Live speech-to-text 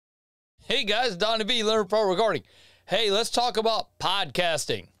Hey guys, Donnie B, Learn Pro Recording. Hey, let's talk about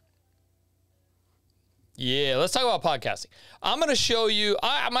podcasting. Yeah, let's talk about podcasting. I'm going to show you,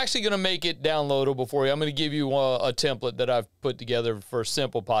 I'm actually going to make it downloadable for you. I'm going to give you a template that I've put together for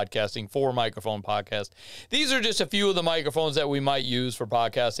simple podcasting, 4-microphone podcast. These are just a few of the microphones that we might use for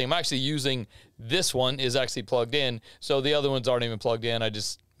podcasting. I'm actually using this one is actually plugged in, so the other ones aren't even plugged in. I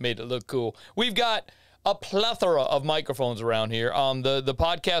just made it look cool. We've got a plethora of microphones around here. The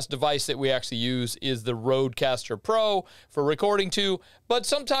podcast device that we actually use is the Rodecaster Pro for recording to, but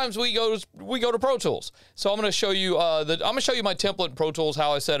sometimes we go to Pro Tools. So I'm going to show you my template in Pro Tools,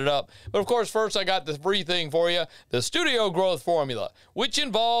 how I set it up. But of course, first I got the free thing for you, the Studio Growth Formula, which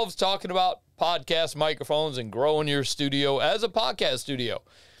involves talking about podcast microphones and growing your studio as a podcast studio.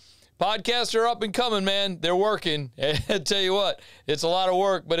 Podcasts are up and coming, man. They're working. I tell you what, it's a lot of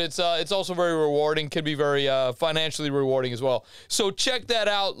work, but it's also very rewarding. Can be very financially rewarding as well. So check that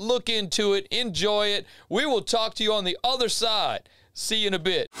out. Look into it. Enjoy it. We will talk to you on the other side. See you in a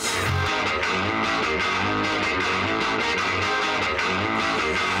bit.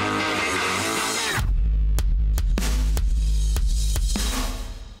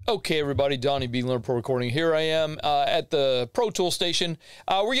 Okay, everybody, Donnie B, Learn Pro Recording. Here I am at the Pro Tool station.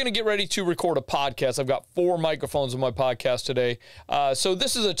 We're going to get ready to record a podcast. I've got 4 microphones on my podcast today. So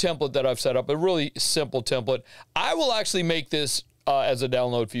this is a template that I've set up, a really simple template. I will actually make this as a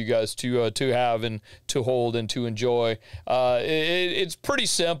download for you guys to have and to hold and to enjoy. It's pretty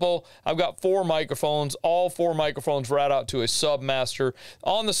simple. I've got 4 microphones. All 4 microphones route out to a submaster.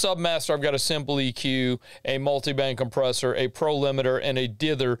 On the submaster, I've got a simple EQ, a multiband compressor, a pro limiter, and a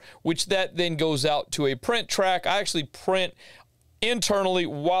dither, which that then goes out to a print track. I actually print internally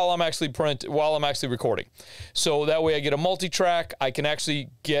while I'm actually recording. So that way I get a multi-track. I can actually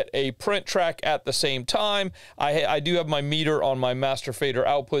get a print track at the same time. I do have my meter on my master fader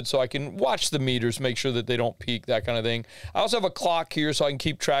output, so I can watch the meters, make sure that they don't peak, that kind of thing. I also have a clock here so I can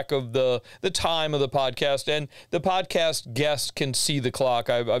keep track of the time of the podcast, and the podcast guests can see the clock.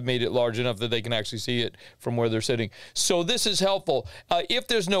 I've made it large enough that they can actually see it from where they're sitting. So this is helpful. If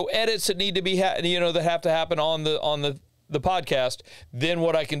there's no edits that need to be that have to happen on the podcast, then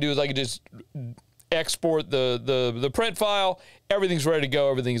what I can do is I can just export the print file. Everything's ready to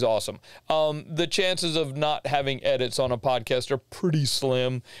go. Everything's awesome. The chances of not having edits on a podcast are pretty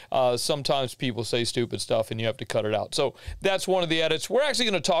slim. Sometimes people say stupid stuff and you have to cut it out. So that's one of the edits. We're actually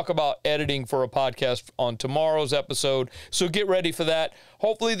going to talk about editing for a podcast on tomorrow's episode. So get ready for that.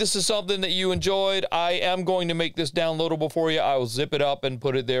 Hopefully this is something that you enjoyed. I am going to make this downloadable for you. I will zip it up and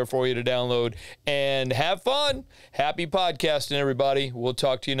put it there for you to download and have fun. Happy podcasting, everybody. We'll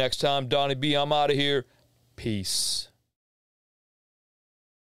talk to you next time. Donnie B, I'm out of here. Peace.